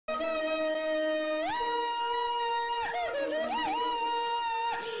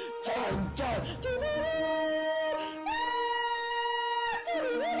I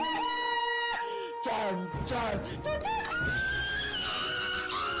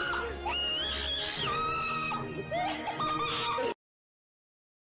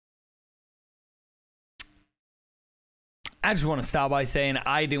just want to start by saying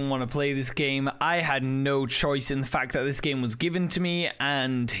I didn't want to play this game. I had no choice in the fact that this game was given to me,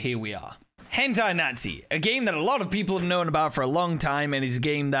 and here we are. Hentai Nazi, a game that a lot of people have known about for a long time, and is a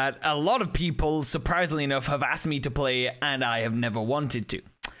game that a lot of people, surprisingly enough, have asked me to play, and I have never wanted to.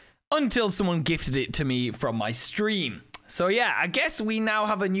 Until someone gifted it to me from my stream. So yeah, I guess we now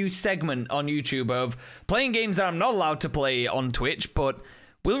have a new segment on YouTube of playing games that I'm not allowed to play on Twitch, but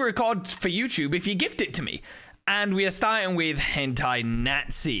will record for YouTube if you gift it to me. And we are starting with Hentai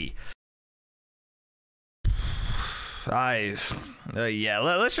Nazi. Yeah,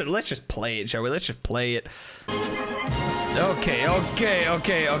 let's just play it, shall we? Let's just play it. Okay.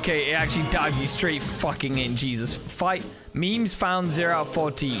 It actually dived you straight fucking in, Jesus. Fight. Memes found 0 out of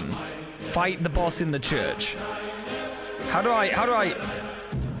 14. Fight the boss in the church. How do I...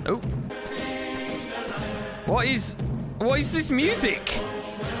 Oh. What is this music?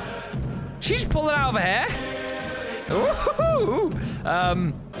 She just pulled it out of her hair? Ooh.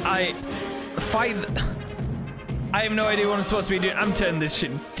 I have no idea what I'm supposed to be doing. I'm turning this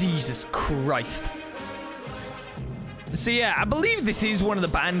shit. Jesus Christ. So yeah, I believe this is one of the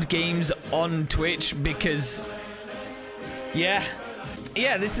banned games on Twitch because, yeah,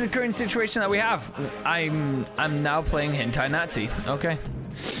 this is the current situation that we have. I'm now playing Hentai Nazi. Okay,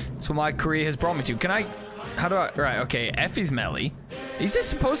 that's what my career has brought me to. Can I? How do I? Right. Okay. F is melee. Is this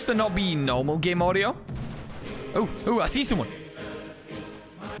supposed to not be normal game audio? Oh, I see someone.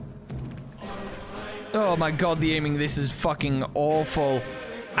 Oh my god, the aiming, this is fucking awful.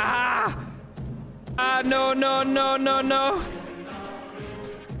 No. I'm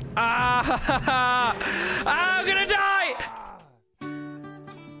gonna die!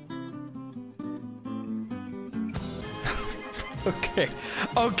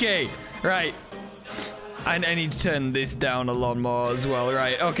 Okay, right. I need to turn this down a lot more as well,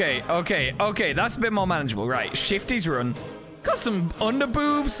 right? Okay, that's a bit more manageable, right? Shift is run. Got some under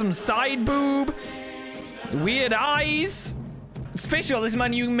boob, some side boob. Weird eyes. It's official. This is my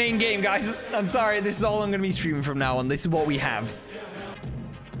new main game, guys. I'm sorry. This is all I'm going to be streaming from now on. This is what we have.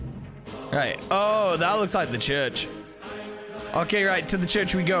 Right. Oh, that looks like the church. Okay, right. To the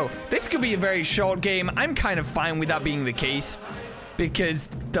church we go. This could be a very short game. I'm kind of fine with that being the case. Because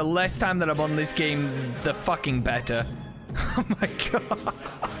the less time that I'm on this game, the fucking better. Oh my god.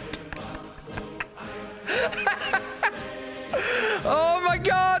 Oh my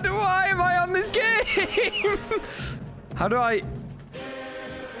god, why am I on this game? How do I...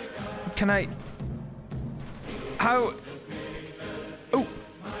 Can I... How... Oh.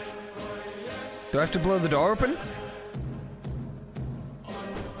 Do I have to blow the door open?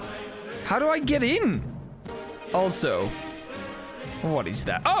 How do I get in? Also... What is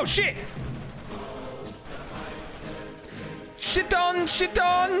that? Oh, shit! Shit on!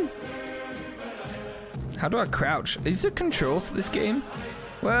 How do I crouch? Is there controls to this game?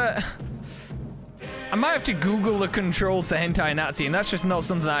 What? I might have to Google the controls to Hentai Nazi, and that's just not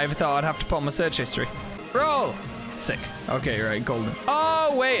something that I ever thought I'd have to put on my search history. Roll! Sick. Okay, right, golden.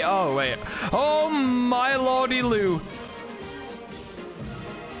 Oh, wait. Oh, my lordy Lou.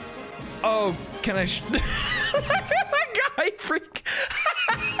 Oh, can I... Guy freak.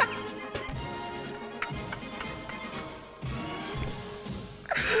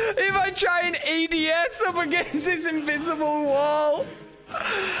 If I try an ADS up against this invisible wall.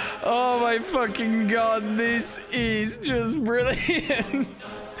 Oh my fucking god, this is just brilliant.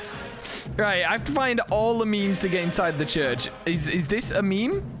 Right, I have to find all the memes to get inside the church. Is this a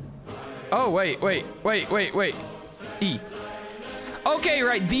meme? Oh, wait. E. Okay,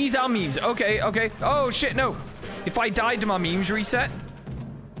 right, these are memes. Okay. Oh, shit, no. If I died, do my memes reset?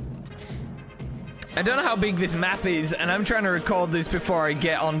 I don't know how big this map is, and I'm trying to record this before I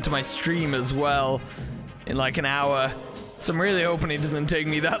get onto my stream as well in like an hour. So I'm really hoping it doesn't take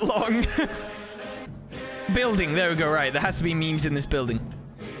me that long. Building, there we go, right. There has to be memes in this building.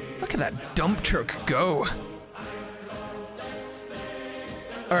 Look at that dump truck go.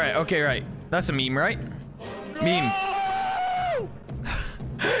 All right, okay, right. That's a meme, right? Meme.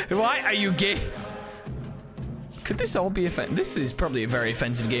 Why are you gay? Could this all be offensive? This is probably a very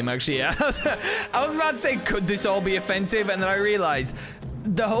offensive game, actually. Yeah. I was about to say, could this all be offensive? And then I realized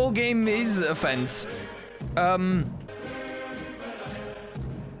the whole game is offense. I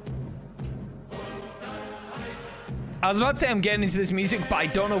was about to say I'm getting into this music, but I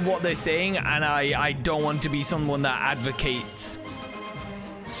don't know what they're saying, and I don't want to be someone that advocates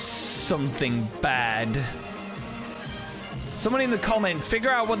something bad. Someone in the comments,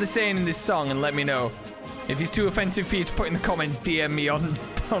 figure out what they're saying in this song and let me know. If it's too offensive for you to put in the comments, DM me on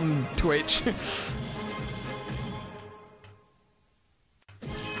Twitch.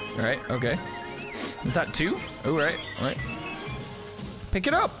 Alright, okay. Is that 2? Oh, right, alright. Pick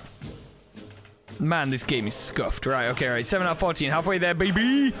it up. Man, this game is scuffed. Right, okay, right. 7 out of 14. Halfway there,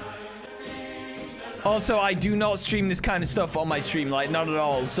 baby. Also, I do not stream this kind of stuff on my stream, like, not at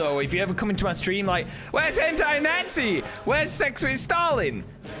all. So, if you ever come into my stream, like, where's Hentai Nazi? Where's Sex with Stalin?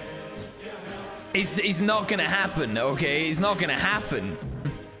 It's not gonna happen, okay? It's not gonna happen.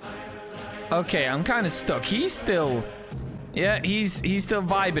 Okay, I'm kind of stuck. He's still... Yeah, he's still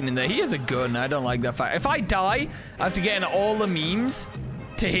vibing in there. He has a gun. I don't like that fact. If I die, I have to get in all the memes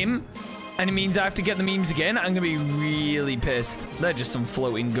to him, and it means I have to get the memes again. I'm gonna be really pissed. They're just some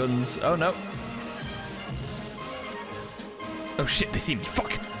floating guns. Oh, no. Oh, shit, they see me.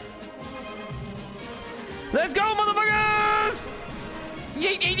 Fuck. Let's go, motherfuckers!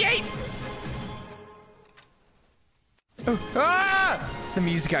 Yeet, yeet, yeet! Oh, ah! The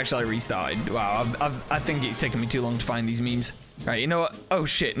music actually restarted. Wow, I think it's taken me too long to find these memes. All right, you know what? Oh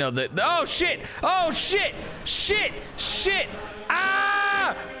shit, no, oh shit! Oh shit! Shit! Shit!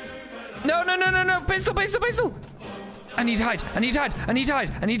 Ah! No, no, no, no, no! Pistol, pistol, pistol! I need to hide, I need to hide, I need to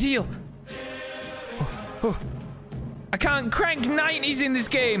hide, I need to heal. Oh, oh. I can't crank 90s in this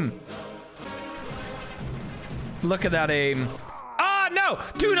game. Look at that aim. Ah, no!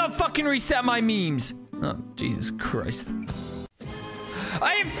 Do not fucking reset my memes. Oh, Jesus Christ.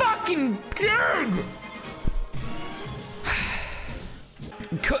 I am fucking dead!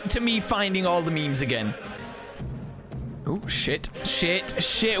 Cut to me finding all the memes again. Oh, shit, shit,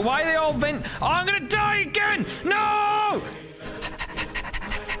 shit. Why are they all vent? Oh, I'm gonna die again! No!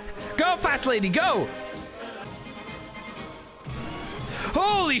 Go, fast lady, go!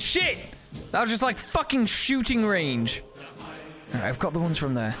 Holy shit! That was just like fucking shooting range. Alright, I've got the ones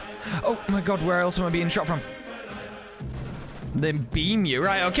from there. Oh my god, where else am I being shot from? Then beam you.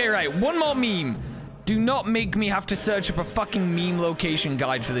 Right, okay, right. One more meme. Do not make me have to search up a fucking meme location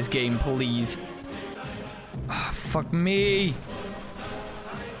guide for this game, please. Ah, oh, fuck me.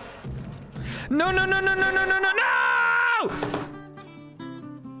 No, no, no, no, no, no, no, no, no!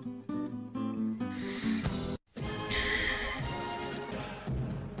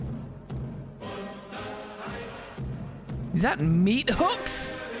 Is that meat hooks?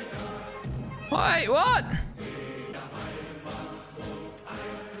 Wait, what?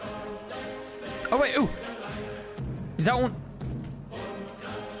 Oh, wait, ooh. Is that one?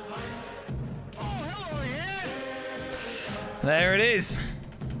 There it is.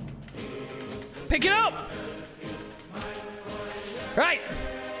 Pick it up. Right.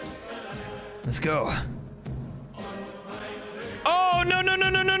 Let's go. Oh, no, no, no,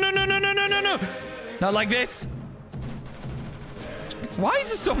 no, no, no, no, no, no, no, no, no. Not like this. Why is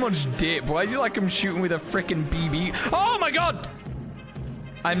there so much dip? Why is it like I'm shooting with a freaking BB? Oh my god!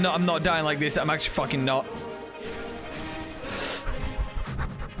 I'm not dying like this. I'm actually fucking not.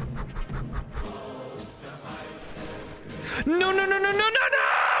 No, no, no, no, no, no,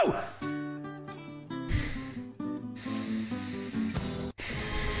 no!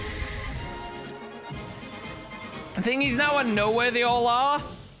 The thing is, now I know where they all are.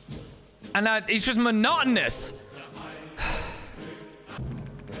 And it's just monotonous.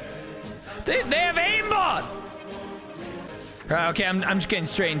 They have aimbot! Right, okay, I'm just getting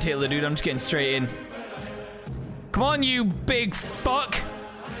straight into Hitler, dude. I'm just getting straight in. Come on, you big fuck.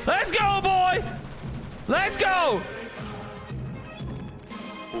 Let's go, boy! Let's go!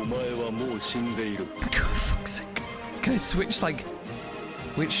 God, fuck's sake. Can I switch, like,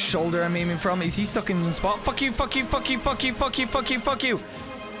 which shoulder I'm aiming from? Is he stuck in one spot? Fuck you, fuck you, fuck you, fuck you, fuck you, fuck you, fuck you.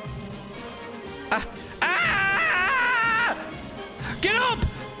 Ah! Ah! Get up!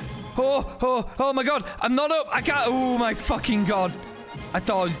 Oh, oh, oh my god. I'm not up. I can't. Oh my fucking god. I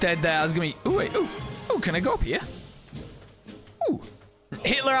thought I was dead there. I was gonna be. Oh, wait. Oh, oh, can I go up here? Ooh.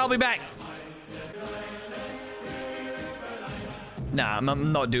 Hitler, I'll be back. Nah,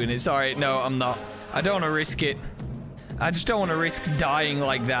 I'm not doing it. Sorry. No, I'm not. I don't want to risk it. I just don't want to risk dying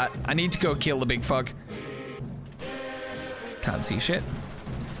like that. I need to go kill the big fuck. Can't see shit.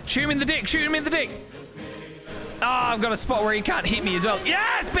 Shoot him in the dick. Shoot him in the dick. Ah, oh, I've got a spot where he can't hit me as well.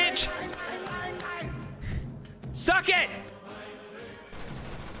 Yes, bitch! Suck it!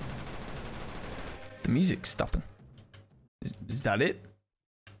 The music's stopping. Is that it?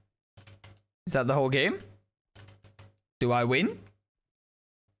 Is that the whole game? Do I win?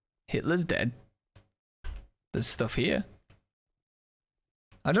 Hitler's dead. There's stuff here.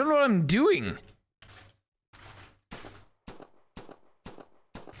 I don't know what I'm doing.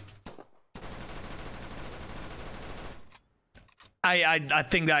 I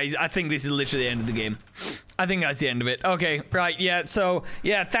think this is literally the end of the game. I think that's the end of it. Okay, right, yeah, so,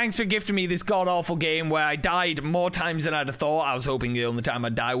 yeah, thanks for gifting me this god-awful game where I died more times than I'd have thought. I was hoping the only time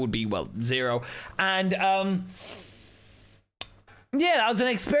I'd die would be, well, 0. And, yeah, that was an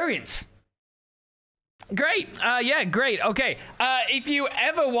experience. Great. Yeah, great. Okay. If you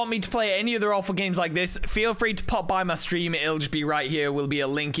ever want me to play any other awful games like this, feel free to pop by my stream. It'll just be right here. Will be a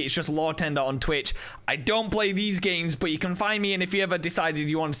link. It's just Lawtender on Twitch. I don't play these games, but you can find me, and if you ever decided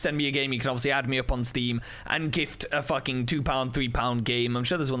you want to send me a game, you can obviously add me up on Steam and gift a fucking £2, £3 game. I'm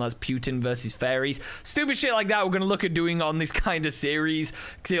sure there's one that's Putin versus Fairies. Stupid shit like that we're going to look at doing on this kind of series,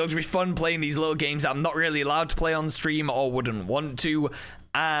 because it'll just be fun playing these little games that I'm not really allowed to play on stream or wouldn't want to.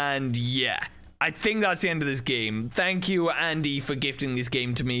 And yeah, I think that's the end of this game. Thank you, Andy, for gifting this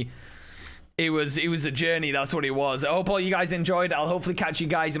game to me. It was a journey, that's what it was. I hope all you guys enjoyed. I'll hopefully catch you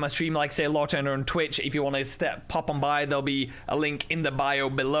guys in my stream, like say Lawtender on Twitch. If you want to pop on by, there'll be a link in the bio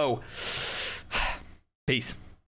below. Peace.